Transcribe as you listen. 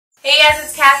Hey guys,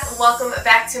 it's Kath. Welcome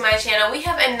back to my channel. We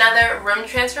have another room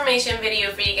transformation video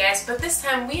for you guys, but this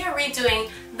time we are redoing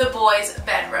the boys'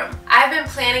 bedroom. I've been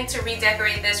planning to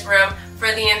redecorate this room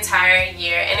for the entire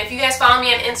year, and if you guys follow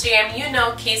me on Instagram, you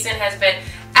know Kason has been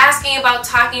asking about,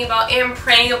 talking about, and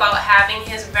praying about having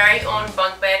his very own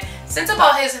bunk bed since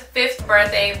about his 5th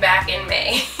birthday back in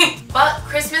May. But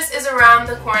Christmas is around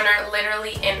the corner,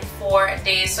 literally in 4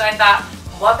 days, so I thought,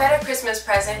 what better Christmas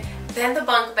present than the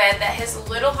bunk bed that his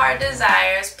little heart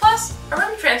desires, plus a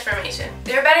room transformation.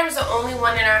 Their bedroom is the only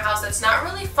one in our house that's not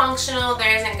really functional.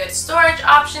 There isn't good storage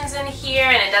options in here,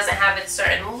 and it doesn't have its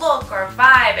certain look or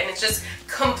vibe, and it's just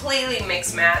completely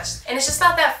mixed matched. And it's just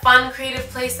not that fun, creative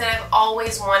place that I've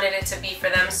always wanted it to be for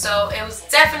them, so it was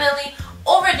definitely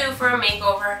overdue for a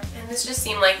makeover, and this just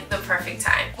seemed like the perfect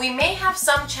time. We may have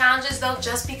some challenges though,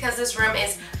 just because this room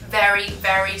is very,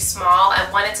 very small. I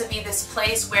want it to be this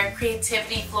place where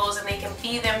creativity flows and they can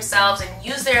be themselves and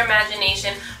use their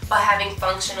imagination by having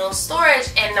functional storage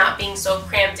and not being so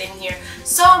cramped in here.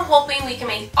 So I'm hoping we can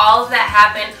make all of that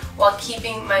happen while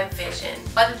keeping my vision.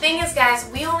 But the thing is, guys,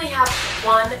 we only have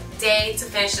 1 day to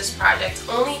finish this project.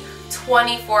 Only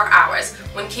 24 hours.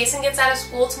 When Kason gets out of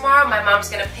school tomorrow, my mom's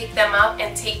gonna pick them up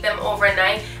and take them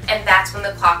overnight, and that's when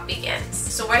the clock begins.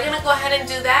 So we're gonna go ahead and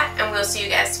do that, and we'll see you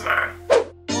guys tomorrow.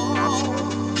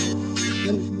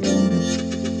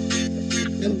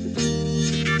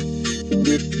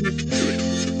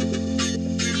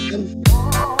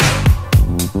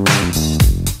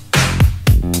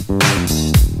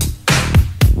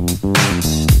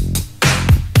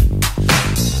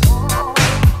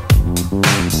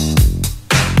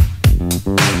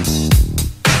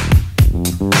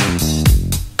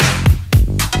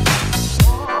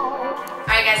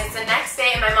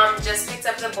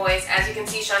 The boys. As you can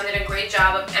see, Sean did a great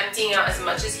job of emptying out as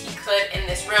much as he could in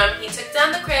this room. He took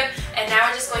down the crib, and now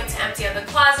we're just going to empty out the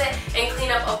closet and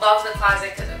clean up above the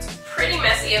closet because it's pretty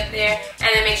messy up there, and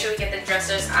then make sure we get the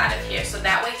dressers out of here so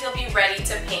that way he'll be ready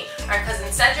to paint. Our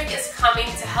cousin Cedric is coming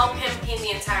to help him paint the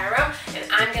entire room, and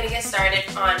I'm gonna get started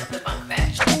on the bunk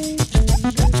bed.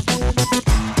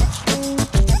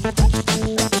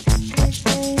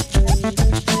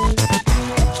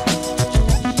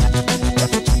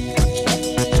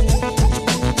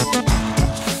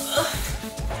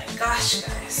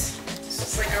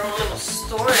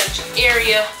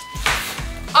 Area.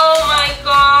 Oh my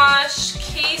gosh,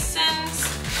 Kason's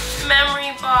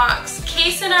memory box.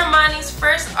 Kason Armani's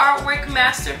first artwork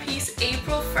masterpiece,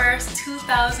 April 1st,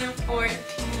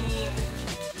 2014.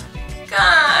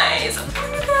 Guys, look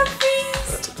at that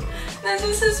face. This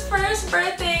is his first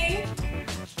birthday.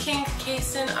 King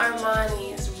Kason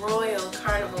Armani's Royal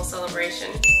Carnival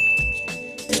celebration.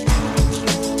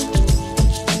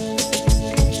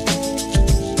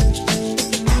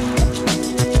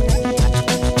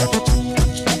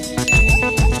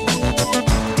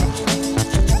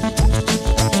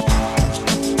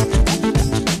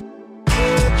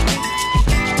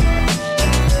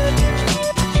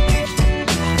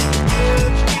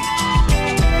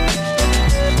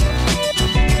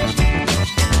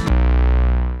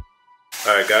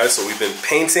 Alright guys, so we've been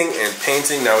painting and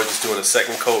painting. Now we're just doing a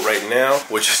second coat right now.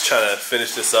 We're just trying to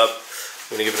finish this up.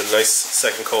 We're gonna give it a nice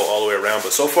second coat all the way around.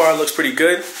 But so far it looks pretty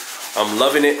good. I'm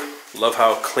loving it. Love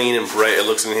how clean and bright it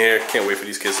looks in here. Can't wait for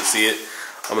these kids to see it.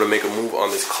 I'm gonna make a move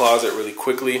on this closet really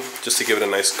quickly just to give it a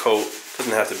nice coat.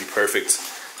 Doesn't have to be perfect.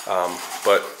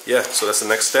 But yeah, so that's the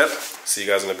next step. See you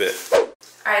guys in a bit.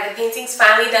 Alright, the painting's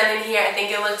finally done in here. I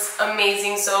think it looks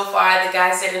amazing so far. The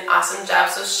guys did an awesome job.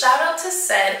 So shout out to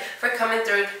Ced for coming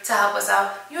through to help us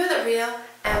out. You're the real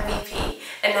MVP.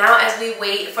 And now as we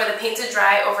wait for the paint to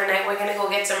dry overnight, we're gonna go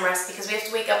get some rest because we have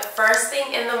to wake up first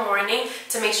thing in the morning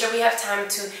to make sure we have time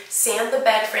to sand the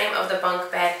bed frame of the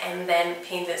bunk bed and then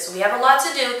paint it. So we have a lot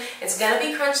to do. It's gonna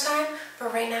be crunch time,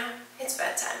 but right now it's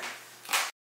bedtime.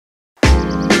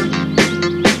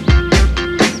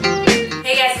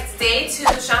 Hey guys, it's day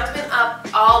 2. Sean's been up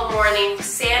all morning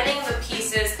sanding the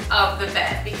pieces of the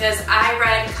bed because I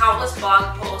read countless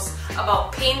blog posts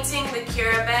about painting the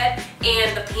Cura bed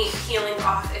and the paint peeling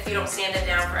off if you don't sand it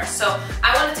down first. So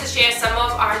I wanted to share some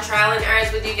of our trial and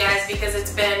errors with you guys because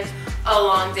it's been a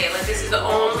long day. Like this is the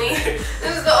only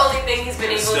thing he's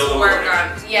been able to work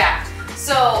on. Yeah.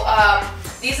 So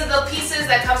these are the pieces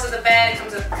that comes with the bed. It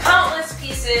comes with countless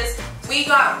pieces. We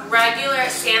got regular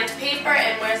sandpaper,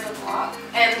 and where's the block?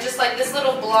 And just like this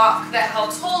little block that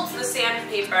helps hold the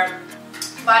sandpaper.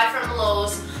 Buy it from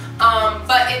Lowe's.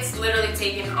 But it's literally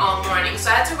taken all morning. So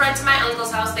I had to run to my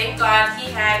uncle's house. Thank God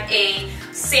he had a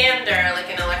sander, like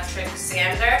an electric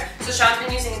sander. So Sean's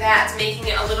been using that. It's making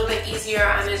it a little bit easier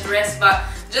on his wrist, but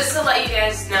just to let you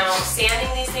guys know, sanding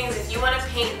these things, if you want to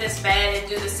paint this bed and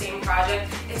do the same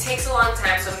project, it takes a long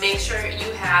time, so make sure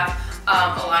you have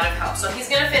a lot of help. So he's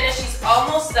going to finish, he's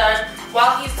almost done.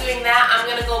 While he's doing that, I'm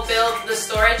going to go build the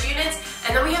storage units,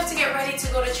 and then we have to get ready to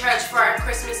go to church for our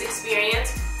Christmas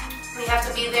experience. We have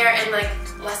to be there in like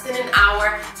less than an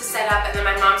hour to set up, and then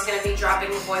my mom's going to be dropping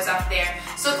the boys off there.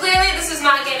 So clearly this is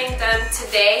not getting done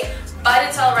today, but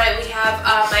it's alright. We have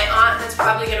my aunt that's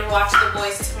probably going to watch the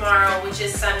boys tomorrow, which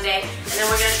is Sunday, and then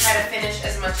we're going to try to finish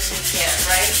as much as we can,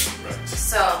 right?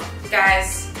 So,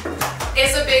 guys,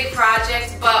 it's a big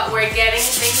project, but we're getting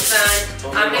things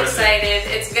done. I'm excited.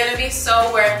 It's going to be so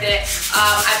worth it.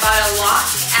 I bought a lock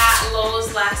at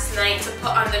Lowe's last night to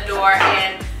put on the door,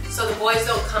 and so the boys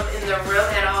don't come in the room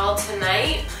at all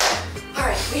tonight.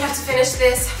 Alright, we have to finish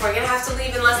this. We're going to have to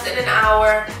leave in less than an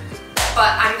hour,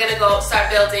 but I'm going to go start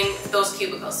building those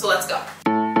cubicles. So let's go.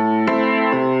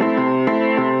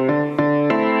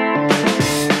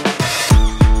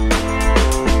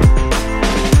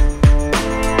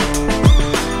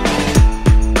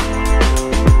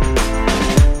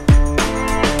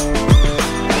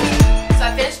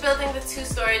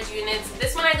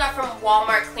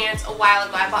 Walmart clearance a while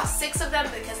ago. I bought 6 of them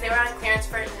because they were on clearance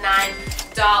for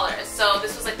 $9. So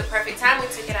this was like the perfect time. We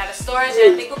took it out of storage,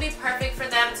 and I think it'll be perfect for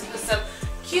them to put some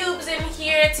cubes in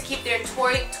here to keep their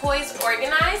toys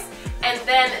organized. And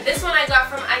then this one I got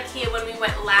from IKEA when we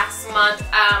went last month.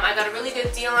 I got a really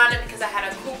good deal on it because I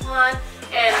had a coupon.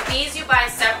 And these you buy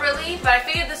separately, but I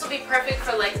figured this will be perfect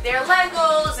for like their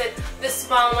Legos, and this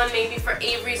small one maybe for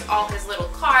Avery's, all his little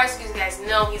cars, because you guys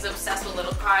know he's obsessed with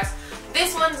little cars.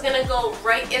 This one's gonna go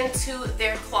right into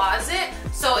their closet,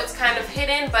 so it's kind of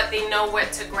hidden, but they know where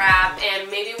to grab, and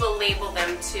maybe we'll label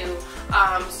them too,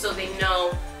 so they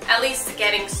know, at least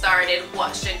getting started,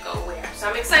 what should go where. So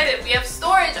I'm excited. We have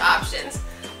storage options.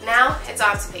 Now it's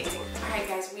on to painting. Alright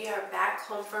guys, we are back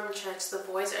home from church. The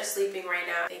boys are sleeping right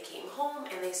now. They came home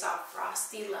and they saw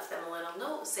Frosty left them a little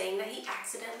note saying that he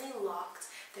accidentally locked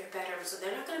their bedroom, so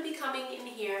they're not going to be coming in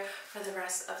here for the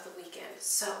rest of the weekend.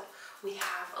 So we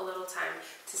have a little time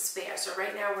to spare. So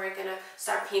right now we're going to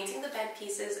start painting the bed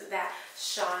pieces that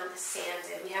Sean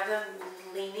sanded. We have them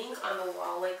leaning on the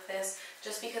wall like this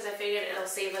just because I figured it'll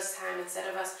save us time instead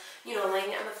of us, you know,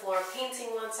 laying it on the floor,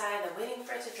 painting one side, then waiting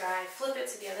for it to dry, flip it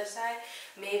to the other side.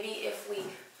 Maybe if we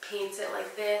paint it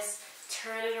like this,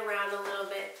 turn it around a little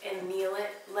bit and kneel it,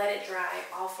 let it dry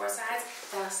all 4 sides,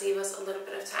 that'll save us a little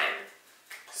bit of time.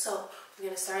 So we're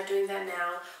going to start doing that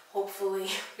now. Hopefully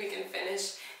we can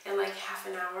finish in like half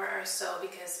an hour or so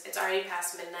because it's already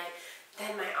past midnight.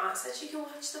 Then my aunt said she can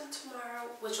watch them tomorrow,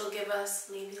 which will give us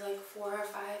maybe like 4 or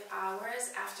 5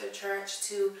 hours after church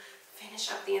to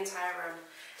finish up the entire room.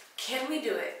 Can we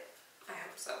do it? I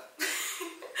hope so.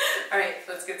 Alright,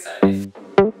 let's get started.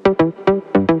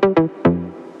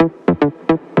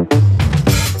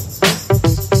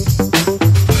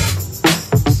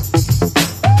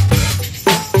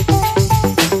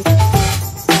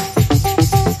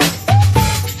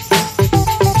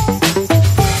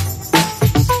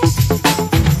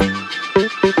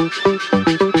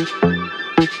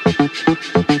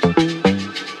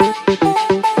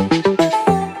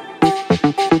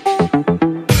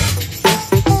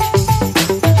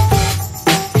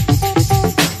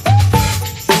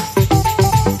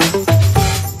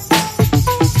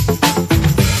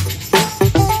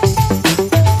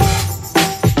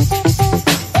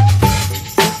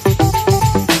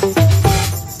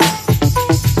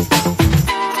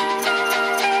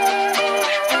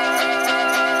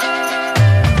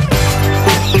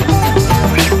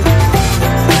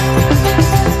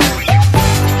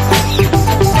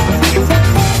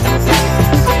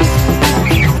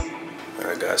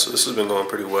 So this has been going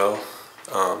pretty well.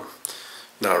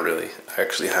 Not really. I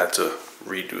actually had to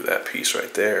redo that piece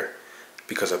right there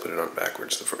because I put it on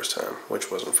backwards the first time,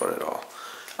 which wasn't fun at all.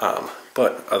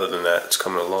 But other than that, it's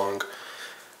coming along.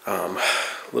 A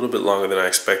little bit longer than I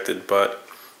expected, but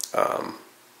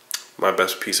my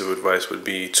best piece of advice would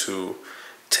be to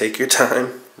take your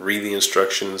time, read the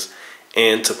instructions,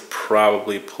 and to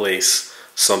probably place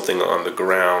something on the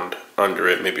ground under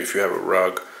it. Maybe if you have a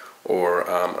rug or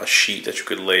a sheet that you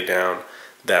could lay down.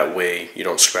 That way you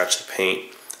don't scratch the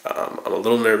paint. I'm a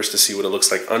little nervous to see what it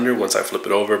looks like under once I flip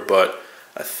it over, but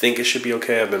I think it should be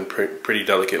okay. I've been pretty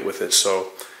delicate with it,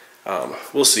 so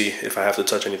we'll see. If I have to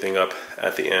touch anything up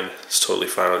at the end, it's totally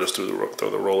fine. I'll just throw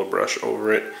the roller brush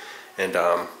over it, and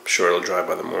I'm sure it'll dry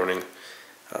by the morning,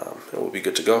 and we'll be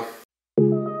good to go.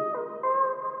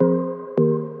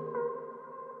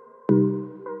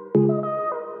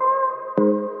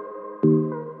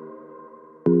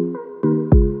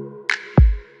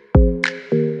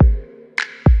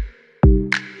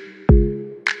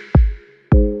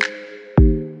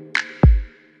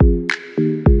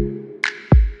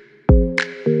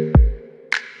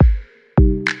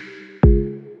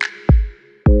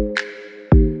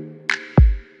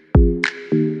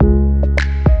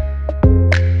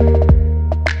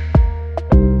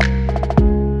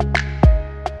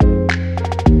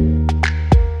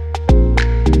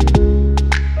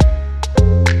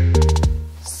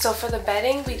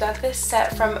 bedding, we got this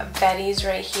set from Betty's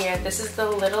right here. This is the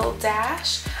little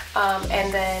dash,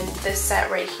 and then this set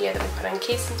right here that we put on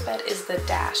Casey's bed is the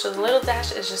dash. So the little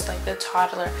dash is just like the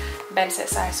toddler bed set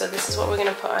size. So this is what we're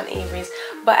gonna put on Avery's.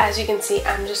 But as you can see,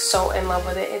 I'm just so in love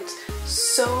with it. It's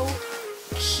so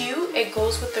cute. It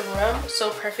goes with the room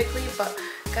so perfectly. But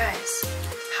guys,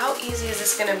 how easy is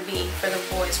this gonna be for the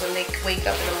boys when they wake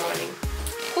up in the morning?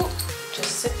 Ooh,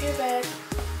 just zip your bed,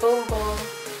 boom, boom.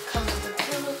 Comes with a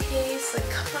pillowcase. Like,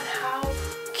 come on, how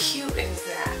cute is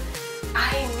that?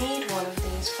 I need one of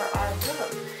these for our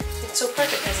room. It's so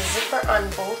perfect. There's a zipper on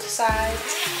both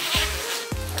sides.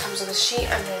 Comes with a sheet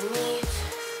underneath.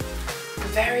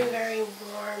 Very, very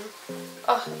warm.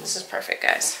 Oh, this is perfect,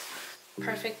 guys.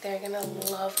 Perfect. They're gonna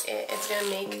love it. It's gonna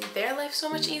make their life so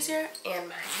much easier and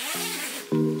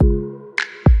mine.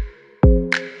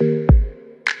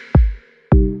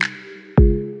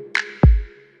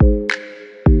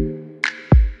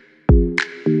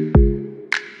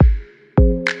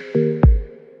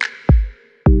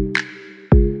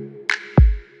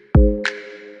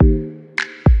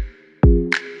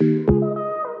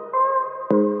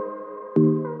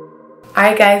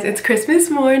 Alright guys, it's Christmas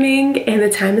morning and the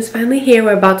time is finally here.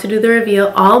 We're about to do the reveal.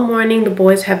 All morning the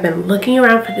boys have been looking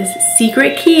around for this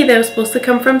secret key that was supposed to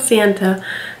come from Santa.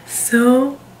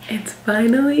 So it's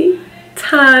finally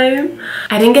time.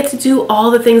 I didn't get to do all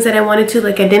the things that I wanted to.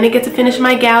 Like, I didn't get to finish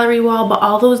my gallery wall, but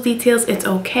all those details, it's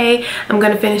okay. I'm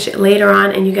gonna finish it later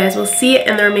on and you guys will see it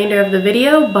in the remainder of the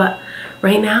video. But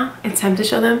right now it's time to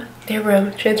show them their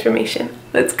room transformation.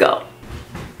 Let's go.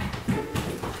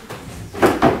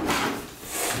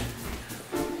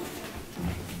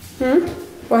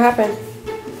 What happened?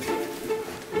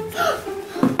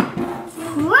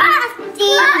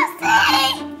 Frosty!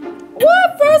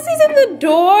 What? Frosty's in the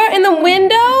door? In the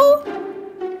window?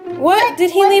 What?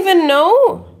 Did he leave a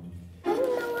note? I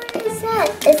don't know what it said.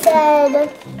 It said,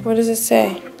 What does it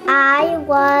say? I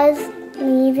was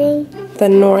leaving. The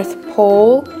North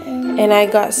Pole, and I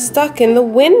got stuck in the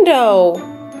window.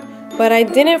 But I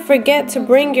didn't forget to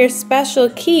bring your special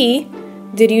key.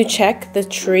 Did you check the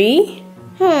tree?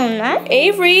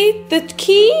 Avery, the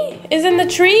key is in the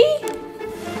tree? Oh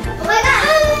my god!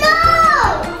 Oh no!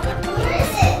 Where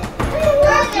is it?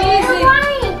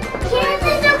 Where's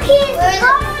the keys?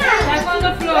 That's on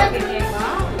the floor.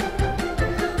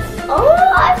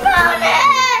 Oh, I found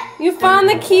it! You found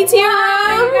the key to your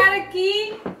You room? got a key?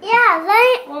 Yeah,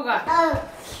 right? Oh God.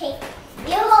 Okay.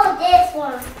 You hold this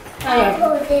one. I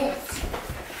hold this.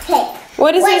 Okay.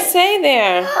 What does it say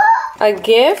there? A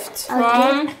gift?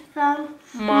 From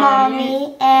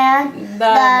Mommy and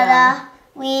Dada.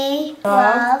 We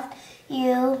love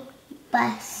you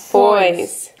best.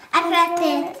 Boys. I got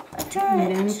it. Turn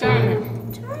it.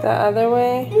 The other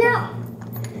way? No.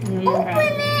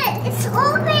 Open it. It's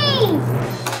open.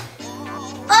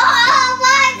 Oh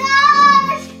my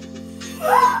gosh.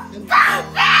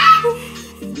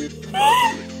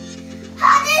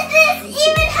 How did this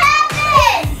even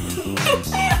happen?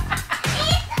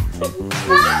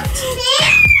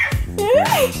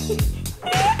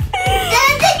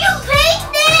 Did you paint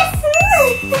this?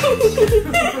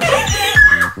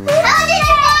 How did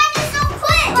you find it so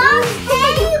quick? Mom's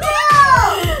table.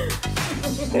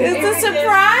 It's a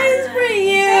surprise for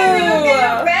you.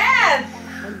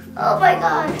 Oh my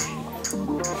god.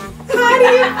 How do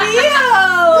you feel?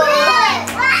 Good.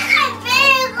 Why is my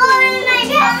big going in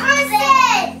my person?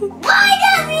 Why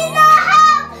does he not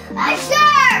have a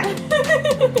shirt?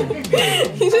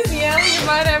 He's just yelling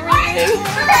about everything.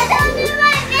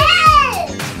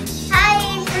 Hi,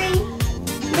 Avery.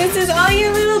 This is all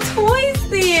your little toys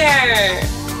there.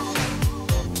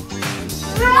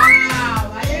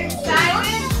 Wow, are you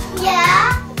excited?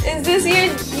 Yeah. Is this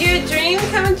your dream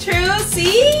come true?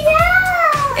 See?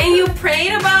 Yeah. And you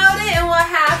prayed about it, and what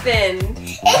happened?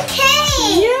 It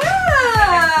came.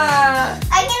 Yeah.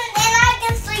 I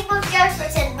can sleep with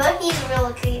Jefferson, but he's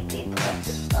really creepy.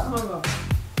 Oh,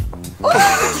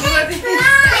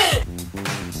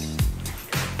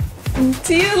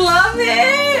 Do you love it?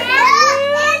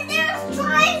 yeah, and there's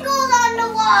triangles on the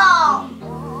wall.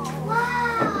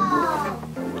 Wow.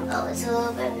 Oh, it's a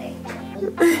little bit big.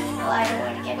 Oh, I don't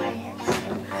want to get my hands.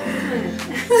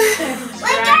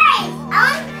 Wait, guys!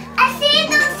 I see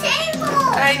the table.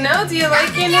 I know. Do you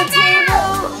like your new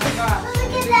table?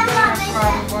 Look at that,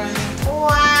 Mom.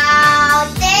 Wow,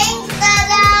 thanks,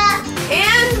 Dada.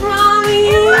 And Mommy.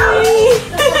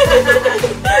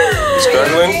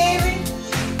 Struggling?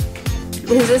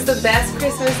 Is this the best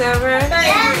Christmas ever?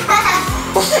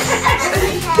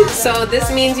 So this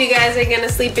means you guys are gonna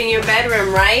sleep in your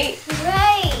bedroom, right?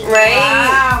 Right. Right?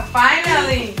 Wow,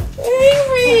 finally.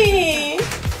 Avery.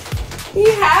 You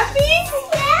happy?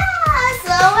 Yeah,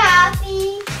 so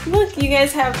happy. Look, you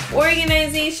guys have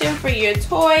organization for your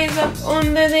toys up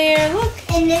under there. Look.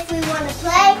 And if we want to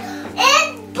play,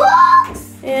 and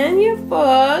books. And your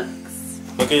books.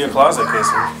 Look at your closet,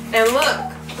 Casey. And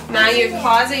look, now your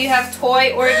closet, you have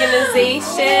toy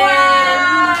organization.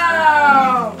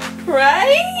 Wow.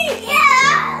 Right?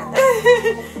 Yeah.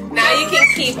 Now you can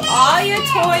keep all your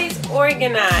toys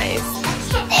organized.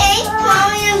 Thanks,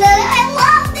 Mommy and Daddy. I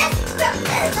love this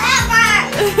Christmas ever.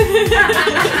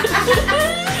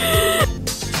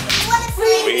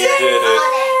 We did it.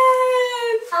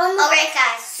 Alright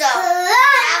guys, so I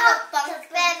have a bunk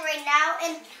bed right now,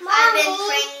 and I've been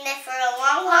praying it for a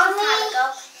long time ago,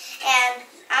 and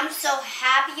I'm so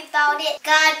happy about it.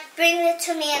 God bring it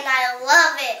to me, and I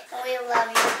love it. And we love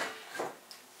you.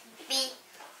 Be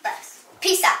blessed.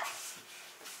 Peace out.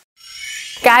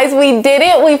 Guys, we did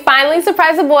it. We finally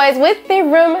surprised the boys with their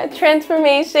room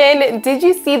transformation. Did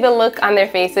you see the look on their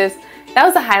faces? That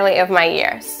was the highlight of my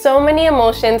year. So many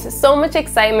emotions, so much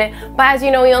excitement, but as you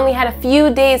know, we only had a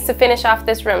few days to finish off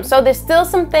this room. So there's still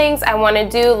some things I want to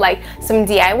do, like some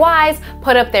DIYs,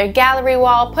 put up their gallery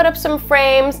wall, put up some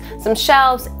frames, some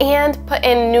shelves, and put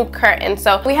in new curtains.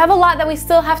 So we have a lot that we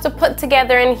still have to put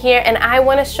together in here, and I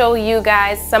want to show you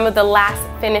guys some of the last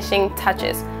finishing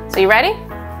touches. So you ready?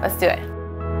 Let's do it.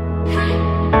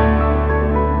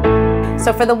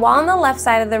 So for the wall on the left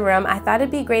side of the room, I thought it'd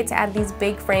be great to add these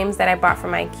big frames that I bought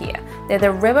from IKEA. They're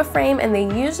the ribbon frame, and they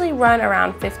usually run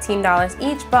around $15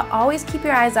 each, but always keep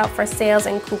your eyes out for sales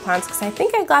and coupons because I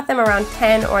think I got them around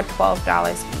 $10 or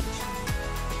 $12 each.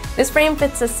 This frame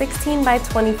fits a 16 by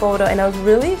 20 photo, and I was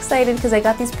really excited because I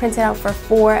got these printed out for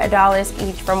 $4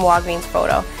 each from Walgreens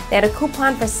Photo. They had a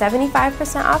coupon for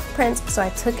 75% off prints, so I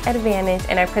took advantage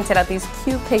and I printed out these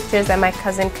cute pictures that my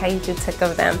cousin 𝐁𝐔𝐍𝐊 took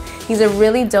of them. He's a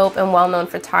really dope and well-known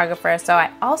photographer, so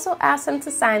I also asked him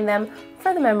to sign them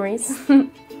for the memories.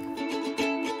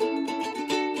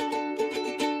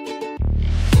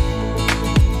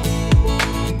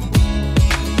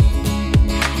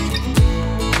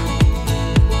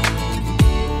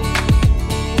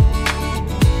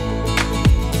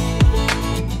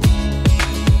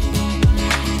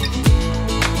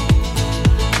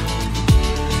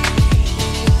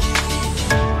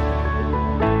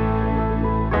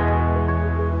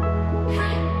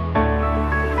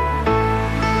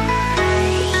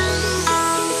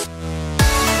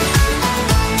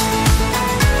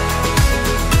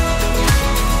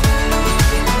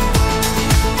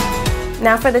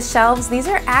 Now for the shelves, these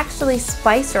are actually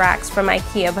spice racks from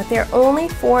IKEA, but they're only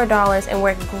 $4 and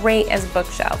work great as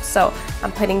bookshelves. So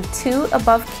I'm putting 2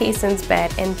 above Kaysen's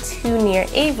bed and 2 near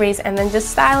Avery's, and then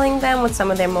just styling them with some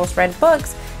of their most read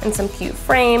books and some cute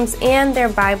frames and their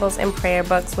Bibles and prayer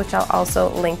books, which I'll also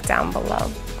link down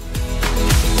below.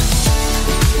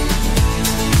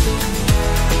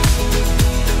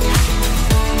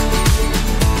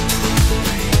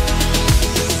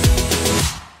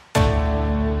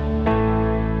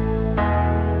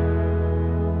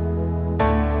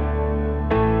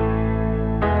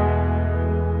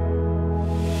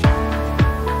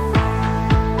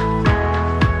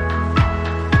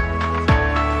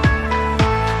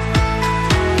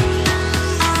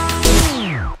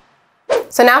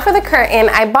 So now for the curtain,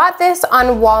 I bought this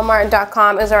on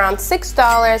Walmart.com. It was around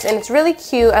 $6 and it's really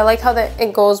cute. I like how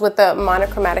it goes with the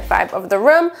monochromatic vibe of the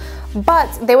room,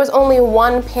 but there was only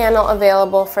 1 panel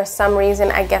available for some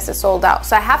reason. I guess it sold out.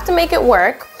 So I have to make it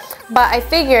work, but I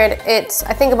figured it's,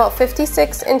 I think, about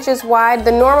 56 inches wide,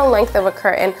 the normal length of a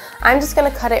curtain. I'm just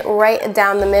gonna cut it right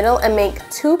down the middle and make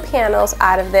 2 panels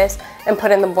out of this and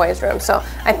put in the boys' room. So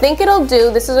I think it'll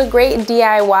do. This is a great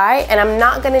DIY, and I'm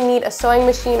not gonna need a sewing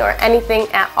machine or anything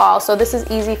at all, so this is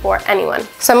easy for anyone.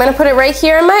 So I'm gonna put it right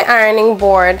here on my ironing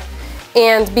board,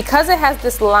 and because it has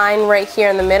this line right here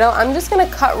in the middle, I'm just gonna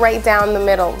cut right down the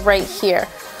middle right here.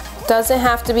 Doesn't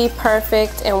have to be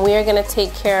perfect, and we're gonna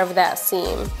take care of that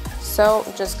seam. So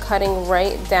just cutting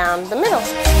right down the middle.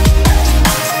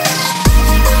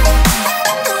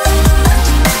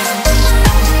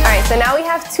 So now we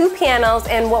have 2 panels,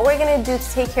 and what we're gonna do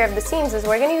to take care of the seams is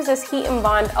we're gonna use this Heat and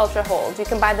Bond Ultra Hold. You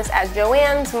can buy this at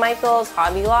Joann's, Michael's,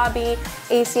 Hobby Lobby,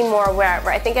 AC Moore, wherever.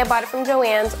 I think I bought it from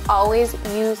Joann's. Always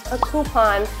use a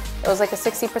coupon. It was like a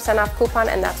 60% off coupon,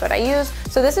 and that's what I used.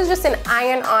 So this is just an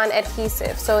iron-on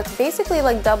adhesive. So it's basically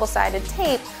like double-sided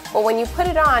tape, but when you put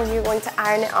it on, you're going to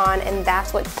iron it on, and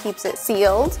that's what keeps it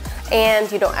sealed.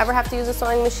 And you don't ever have to use a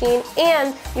sewing machine,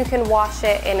 and you can wash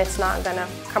it and it's not gonna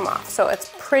come off. So it's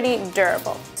pretty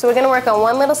durable. So we're gonna work on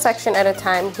one little section at a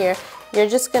time here. You're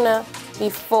just gonna be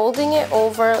folding it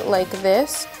over like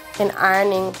this, and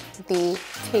ironing the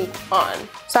tape on.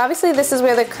 So obviously this is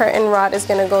where the curtain rod is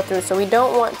going to go through, so we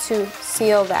don't want to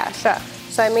seal that shut.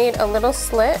 So I made a little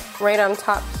slit right on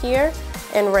top here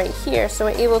and right here, so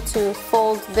we're able to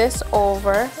fold this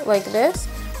over like this.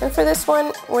 And for this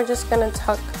one, we're just going to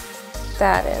tuck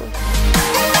that in.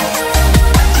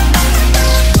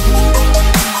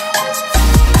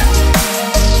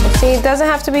 See, it doesn't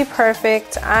have to be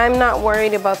perfect. I'm not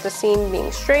worried about the seam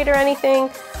being straight or anything.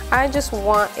 I just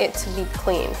want it to be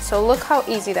clean. So look how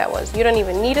easy that was. You don't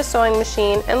even need a sewing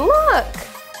machine, and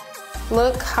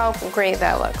look how great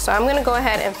that looks. So I'm gonna go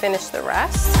ahead and finish the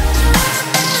rest.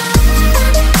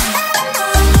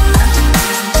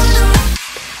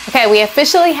 Okay, we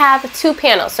officially have 2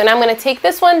 panels. So now I'm gonna take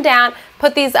this one down,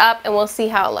 put these up, and we'll see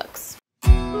how it looks.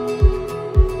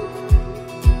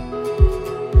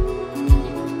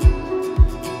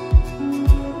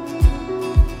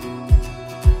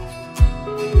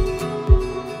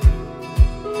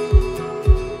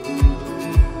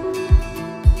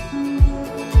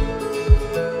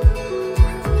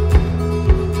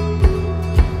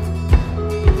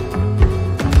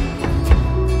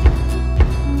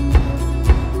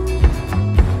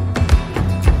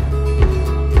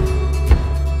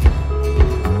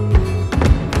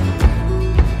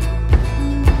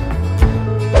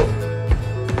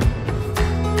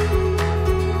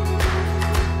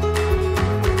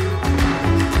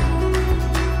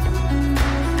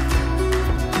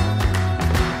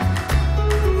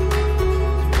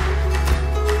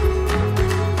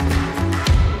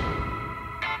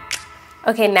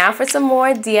 Okay, now for some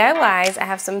more DIYs. I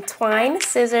have some twine,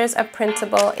 scissors, a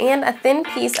printable, and a thin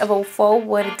piece of a faux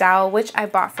wood dowel, which I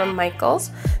bought from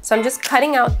Michael's. So I'm just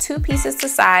cutting out 2 pieces to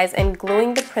size and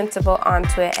gluing the printable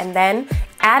onto it, and then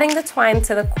adding the twine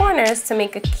to the corners to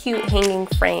make a cute hanging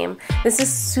frame. This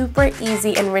is super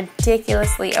easy and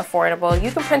ridiculously affordable. You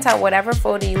can print out whatever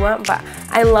photo you want, but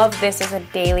I love this as a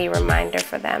daily reminder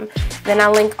for them. Then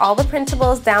I'll link all the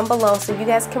printables down below so you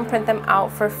guys can print them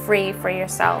out for free for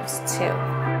yourselves too.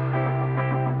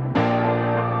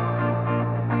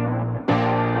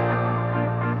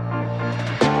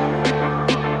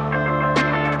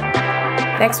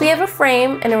 Next we have a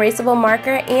frame, an erasable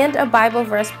marker, and a Bible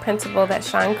verse printable that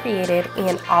Sean created,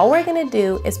 and all we're gonna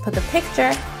do is put the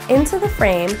picture into the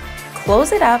frame,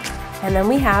 close it up, and then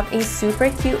we have a super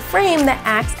cute frame that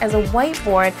acts as a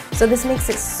whiteboard. So this makes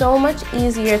it so much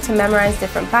easier to memorize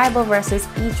different Bible verses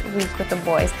each week with the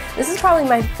boys. This is probably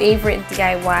my favorite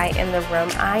DIY in the room.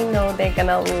 I know they're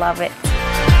gonna love it.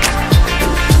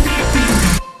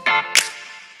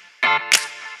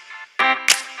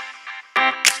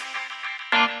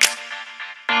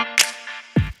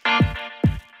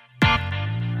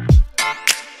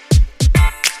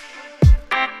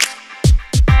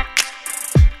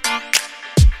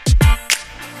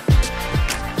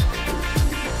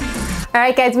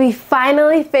 Alright guys, we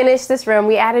finally finished this room.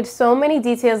 We added so many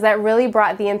details that really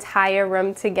brought the entire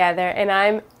room together, and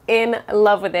I'm in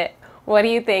love with it. What do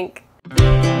you think?